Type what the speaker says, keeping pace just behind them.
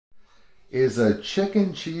Is a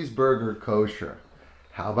chicken cheeseburger kosher?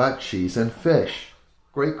 How about cheese and fish?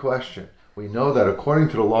 Great question. We know that according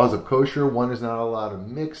to the laws of kosher, one is not allowed to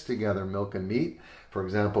mix together milk and meat. For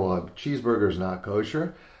example, a cheeseburger is not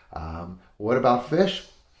kosher. What about fish?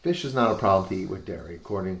 Fish is not a problem to eat with dairy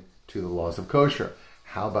according to the laws of kosher.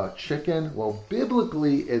 How about chicken? Well,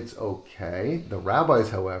 biblically, it's okay. The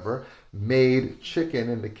rabbis, however, made chicken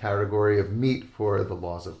in the category of meat for the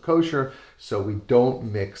laws of kosher, so we don't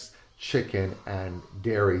mix chicken and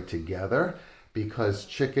dairy together because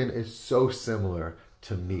chicken is so similar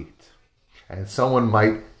to meat. And someone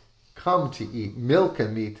might come to eat milk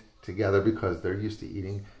and meat together because they're used to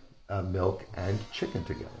eating milk and chicken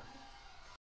together.